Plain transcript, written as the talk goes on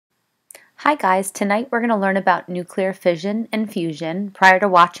Hi guys, tonight we're going to learn about nuclear fission and fusion. Prior to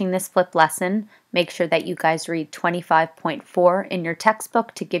watching this flip lesson, make sure that you guys read 25.4 in your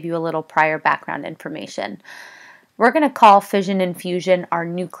textbook to give you a little prior background information. We're going to call fission and fusion our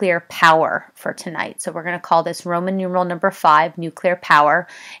nuclear power for tonight. So we're going to call this Roman numeral number 5, nuclear power.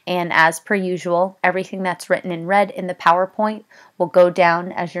 And as per usual, everything that's written in red in the PowerPoint will go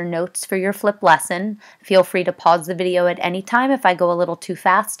down as your notes for your flip lesson. Feel free to pause the video at any time if I go a little too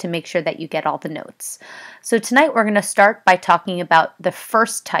fast to make sure that you get all the notes. So tonight we're going to start by talking about the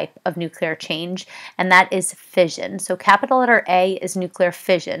first type of nuclear change, and that is fission. So capital letter A is nuclear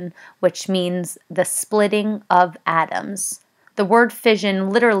fission, which means the splitting of atoms. The word fission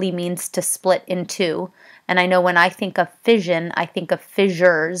literally means to split in two. And I know when I think of fission, I think of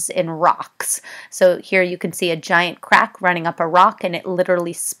fissures in rocks. So here you can see a giant crack running up a rock, and it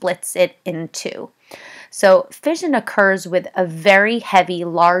literally splits it in two. So fission occurs with a very heavy,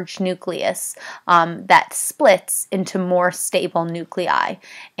 large nucleus that splits into more stable nuclei.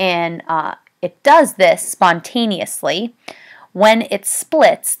 And it does this spontaneously. When it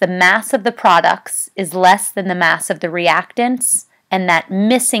splits, the mass of the products is less than the mass of the reactants, and that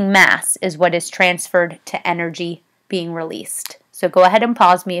missing mass is what is transferred to energy being released. So go ahead and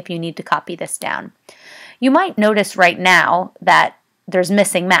pause me if you need to copy this down. You might notice right now that there's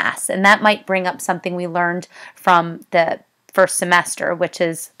missing mass, and that might bring up something we learned from the first semester, which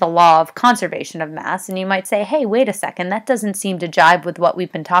is the law of conservation of mass. And you might say, hey, wait a second, that doesn't seem to jibe with what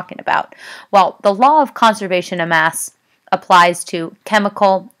we've been talking about. Well, the law of conservation of mass applies to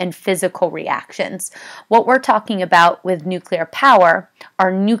chemical and physical reactions. What we're talking about with nuclear power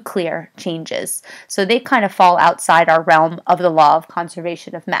are nuclear changes. So they kind of fall outside our realm of the law of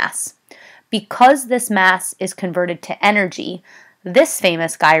conservation of mass. Because this mass is converted to energy, this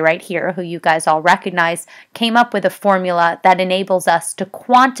famous guy right here, who you guys all recognize, came up with a formula that enables us to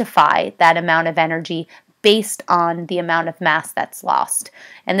quantify that amount of energy based on the amount of mass that's lost.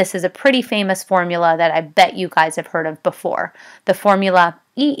 And this is a pretty famous formula that I bet you guys have heard of before. The formula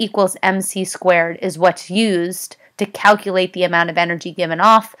E equals mc squared is what's used to calculate the amount of energy given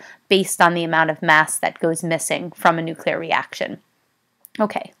off based on the amount of mass that goes missing from a nuclear reaction.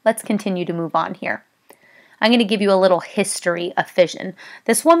 Okay, let's continue to move on here. I'm going to give you a little history of fission.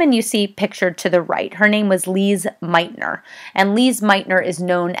 This woman you see pictured to the right, her name was Lise Meitner, and Lise Meitner is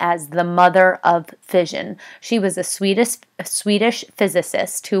known as the mother of fission. She was a Swedish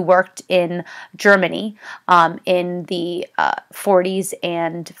physicist who worked in Germany in the 40s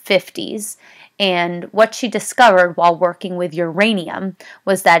and 50s. And what she discovered while working with uranium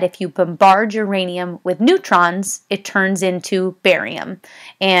was that if you bombard uranium with neutrons, it turns into barium.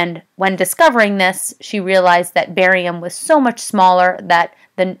 And when discovering this, she realized that barium was so much smaller that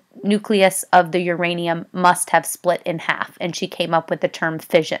the nucleus of the uranium must have split in half, and she came up with the term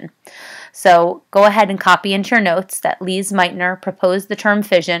fission. So go ahead and copy into your notes that Lise Meitner proposed the term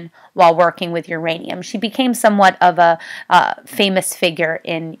fission while working with uranium. She became somewhat of a famous figure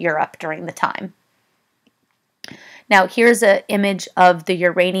in Europe during the time. Now here's an image of the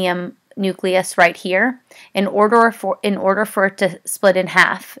uranium nucleus right here. In order for it to split in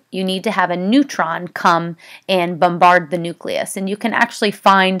half, you need to have a neutron come and bombard the nucleus. And you can actually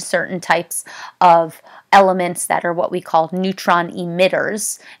find certain types of elements that are what we call neutron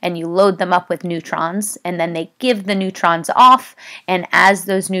emitters, and you load them up with neutrons, and then they give the neutrons off, and as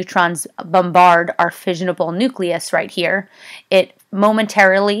those neutrons bombard our fissionable nucleus right here, it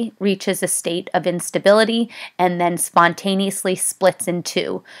momentarily reaches a state of instability and then spontaneously splits in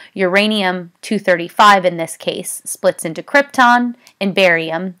two. Uranium-235 in this case splits into krypton and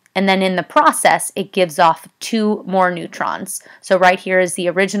barium, and then in the process it gives off two more neutrons. So right here is the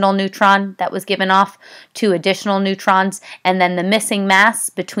original neutron that was given off, two additional neutrons, and then the missing mass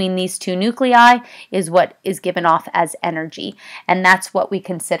between these two nuclei is what is given off as energy, and that's what we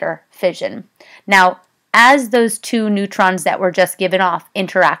consider fission. Now, as those two neutrons that were just given off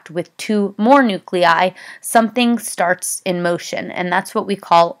interact with two more nuclei, something starts in motion, and that's what we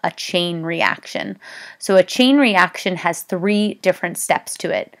call a chain reaction. So a chain reaction has three different steps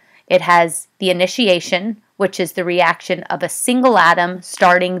to it. It has the initiation, which is the reaction of a single atom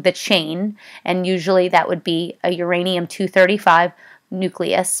starting the chain, and usually that would be a uranium-235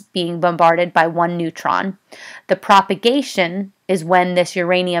 nucleus being bombarded by one neutron. The propagation is when this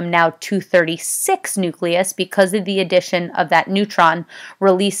uranium now 236 nucleus, because of the addition of that neutron,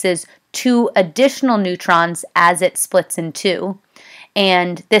 releases two additional neutrons as it splits in two.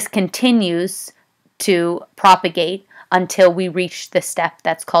 And this continues to propagate until we reach the step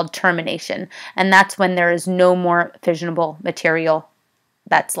that's called termination. And that's when there is no more fissionable material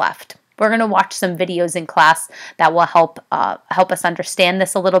that's left. We're going to watch some videos in class that will help us understand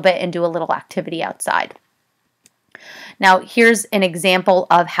this a little bit and do a little activity outside. Now, here's an example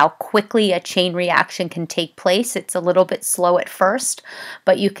of how quickly a chain reaction can take place. It's a little bit slow at first,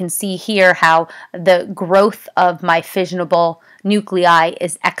 but you can see here how the growth of my fissionable nuclei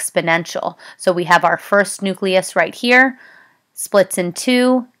is exponential. So we have our first nucleus right here, splits in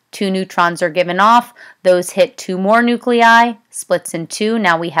two. 2 neutrons are given off. Those hit 2 more nuclei, splits in 2.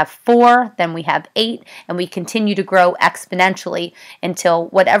 Now we have 4, then we have 8, and we continue to grow exponentially until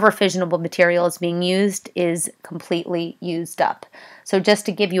whatever fissionable material is being used is completely used up. So just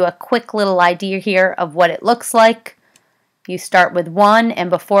to give you a quick little idea here of what it looks like, you start with 1, and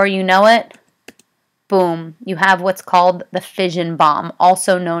before you know it, boom, you have what's called the fission bomb,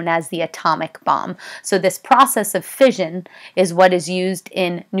 also known as the atomic bomb. So this process of fission is what is used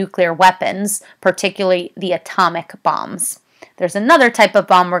in nuclear weapons, particularly the atomic bombs. There's another type of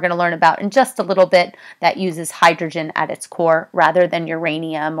bomb we're going to learn about in just a little bit that uses hydrogen at its core rather than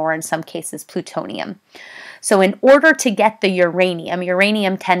uranium or in some cases plutonium. So in order to get the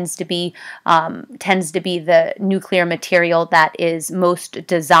uranium tends to be the nuclear material that is most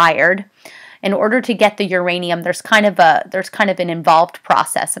desired. In order to get the uranium, there's kind of an involved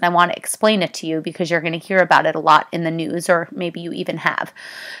process, and I want to explain it to you because you're going to hear about it a lot in the news, or maybe you even have.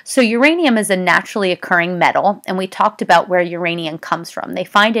 So uranium is a naturally occurring metal, and we talked about where uranium comes from. They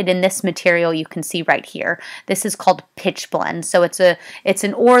find it in this material you can see right here. This is called pitchblende. So it's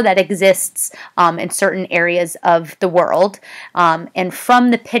an ore that exists in certain areas of the world, and from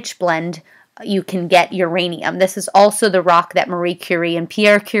the pitchblende, you can get uranium. This is also the rock that Marie Curie and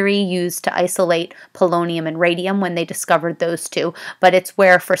Pierre Curie used to isolate polonium and radium when they discovered those two, but it's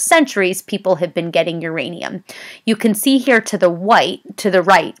where for centuries people have been getting uranium. You can see here to the right,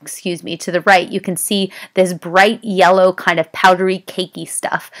 you can see this bright yellow kind of powdery cakey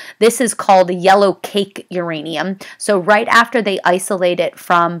stuff. This is called yellow cake uranium. So right after they isolate it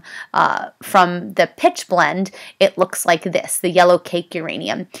from the pitchblende, it looks like this, the yellow cake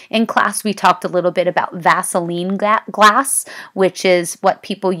uranium. In class we talked a little bit about Vaseline glass, which is what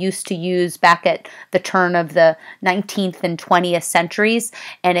people used to use back at the turn of the 19th and 20th centuries,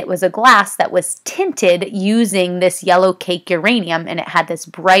 and it was a glass that was tinted using this yellow cake uranium, and it had this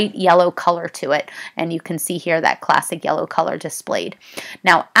bright yellow color to it, and you can see here that classic yellow color displayed.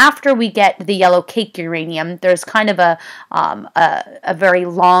 Now, after we get the yellow cake uranium, there's kind of a very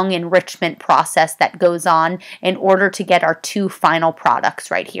long enrichment process that goes on in order to get our 2 final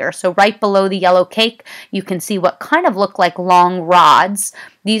products right here. So right below the yellow cake, you can see what kind of look like long rods.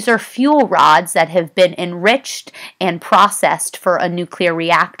 These are fuel rods that have been enriched and processed for a nuclear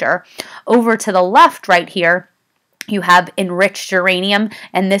reactor. Over to the left right here, you have enriched uranium,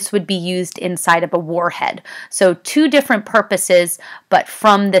 and this would be used inside of a warhead. So 2 different purposes, but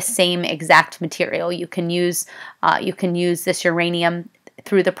from the same exact material. You can use this uranium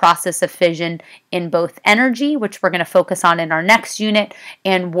through the process of fission in both energy, which we're going to focus on in our next unit,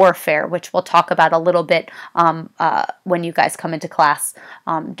 and warfare, which we'll talk about a little bit when you guys come into class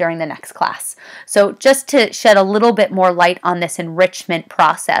during the next class. So just to shed a little bit more light on this enrichment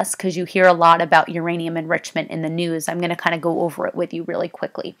process, because you hear a lot about uranium enrichment in the news, I'm going to kind of go over it with you really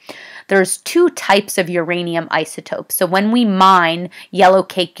quickly. There's 2 types of uranium isotopes. So when we mine yellow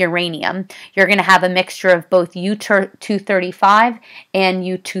cake uranium, you're going to have a mixture of both U-235 and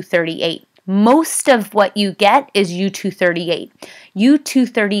U-238. Most of what you get is U-238.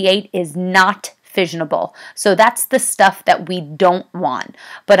 U-238 is not fissionable. So that's the stuff that we don't want.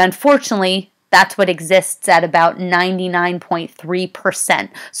 But unfortunately, that's what exists at about 99.3%.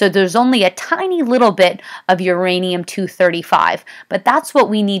 So there's only a tiny little bit of uranium-235, but that's what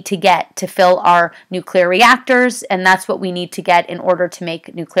we need to get to fill our nuclear reactors, and that's what we need to get in order to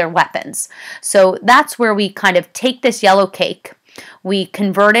make nuclear weapons. So that's where we kind of take this yellow cake, we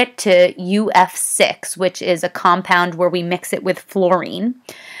convert it to UF6, which is a compound where we mix it with fluorine.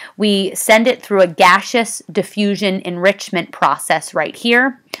 We send it through a gaseous diffusion enrichment process right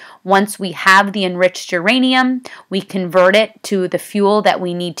here. Once we have the enriched uranium, we convert it to the fuel that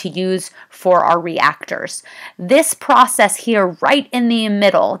we need to use for our reactors. This process here, right in the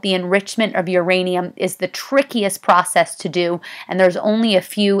middle, the enrichment of uranium, is the trickiest process to do, and there's only a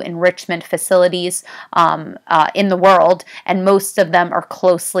few enrichment facilities in the world, and most of them are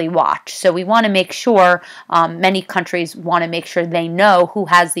closely watched. So we want to make sure, many countries want to make sure they know who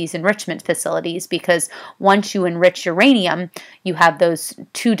has these enrichment facilities, because once you enrich uranium, you have those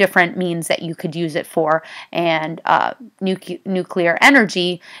 2 different means that you could use it for, and nuclear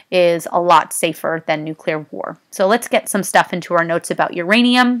energy is a lot safer than nuclear war. So let's get some stuff into our notes about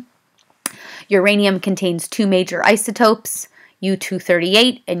uranium. Uranium contains 2 major isotopes,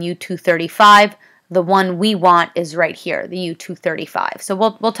 U-238 and U-235. The one we want is right here, the U-235. So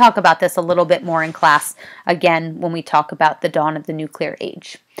we'll talk about this a little bit more in class again when we talk about the dawn of the nuclear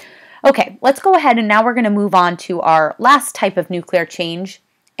age. Okay, let's go ahead and now we're going to move on to our last type of nuclear change,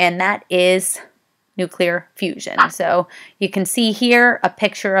 and that is nuclear fusion. So you can see here a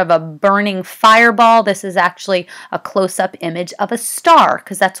picture of a burning fireball. This is actually a close-up image of a star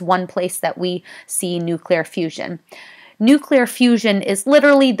because that's one place that we see nuclear fusion. Nuclear fusion is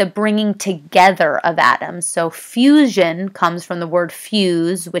literally the bringing together of atoms. So fusion comes from the word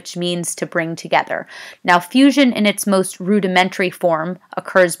fuse, which means to bring together. Now, fusion in its most rudimentary form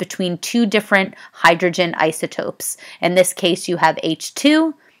occurs between two different hydrogen isotopes. In this case, you have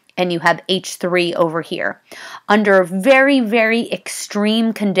H2 and you have H3 over here. Under very, very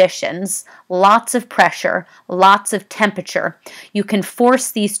extreme conditions, lots of pressure, lots of temperature, you can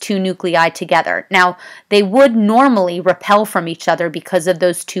force these two nuclei together. Now, they would normally repel from each other because of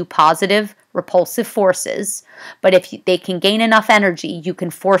those two positive repulsive forces, but if they can gain enough energy, you can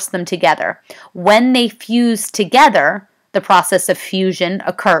force them together. When they fuse together, the process of fusion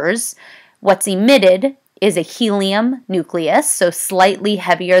occurs. What's emitted is a helium nucleus, so slightly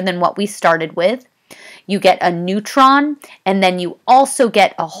heavier than what we started with. You get a neutron, and then you also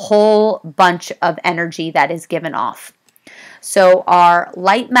get a whole bunch of energy that is given off. So our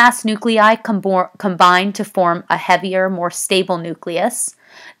light mass nuclei combine to form a heavier, more stable nucleus.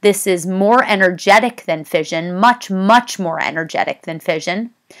 This is more energetic than fission, much, much more energetic than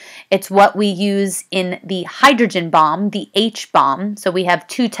fission. It's what we use in the hydrogen bomb, the H-bomb. So we have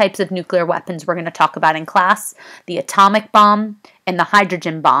two types of nuclear weapons we're going to talk about in class, the atomic bomb and the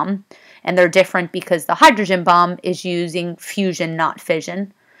hydrogen bomb. And they're different because the hydrogen bomb is using fusion, not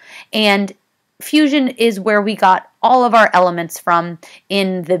fission. And fusion is where we got all of our elements from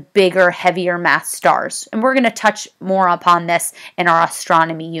in the bigger, heavier mass stars. And we're going to touch more upon this in our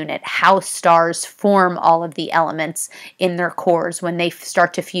astronomy unit, how stars form all of the elements in their cores when they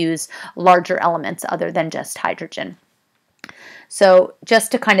start to fuse larger elements other than just hydrogen. So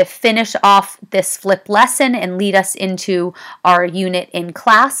just to kind of finish off this Flippe lesson and lead us into our unit in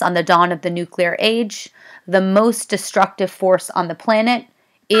class on the dawn of the nuclear age, the most destructive force on the planet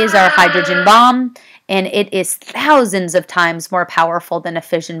is our hydrogen bomb, and it is thousands of times more powerful than a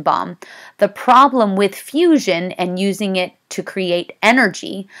fission bomb. The problem with fusion and using it to create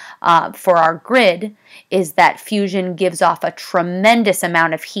energy for our grid is that fusion gives off a tremendous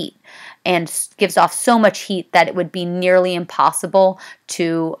amount of heat and gives off so much heat that it would be nearly impossible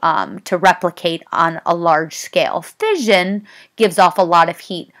to replicate on a large scale. Fission gives off a lot of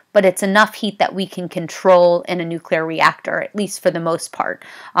heat, but it's enough heat that we can control in a nuclear reactor, at least for the most part.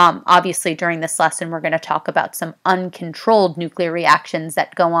 Obviously, during this lesson, we're going to talk about some uncontrolled nuclear reactions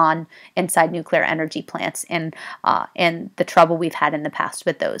that go on inside nuclear energy plants and the trouble we've had in the past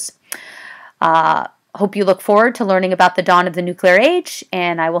with those. Hope you look forward to learning about the dawn of the nuclear age,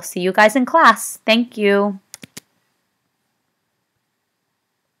 and I will see you guys in class. Thank you.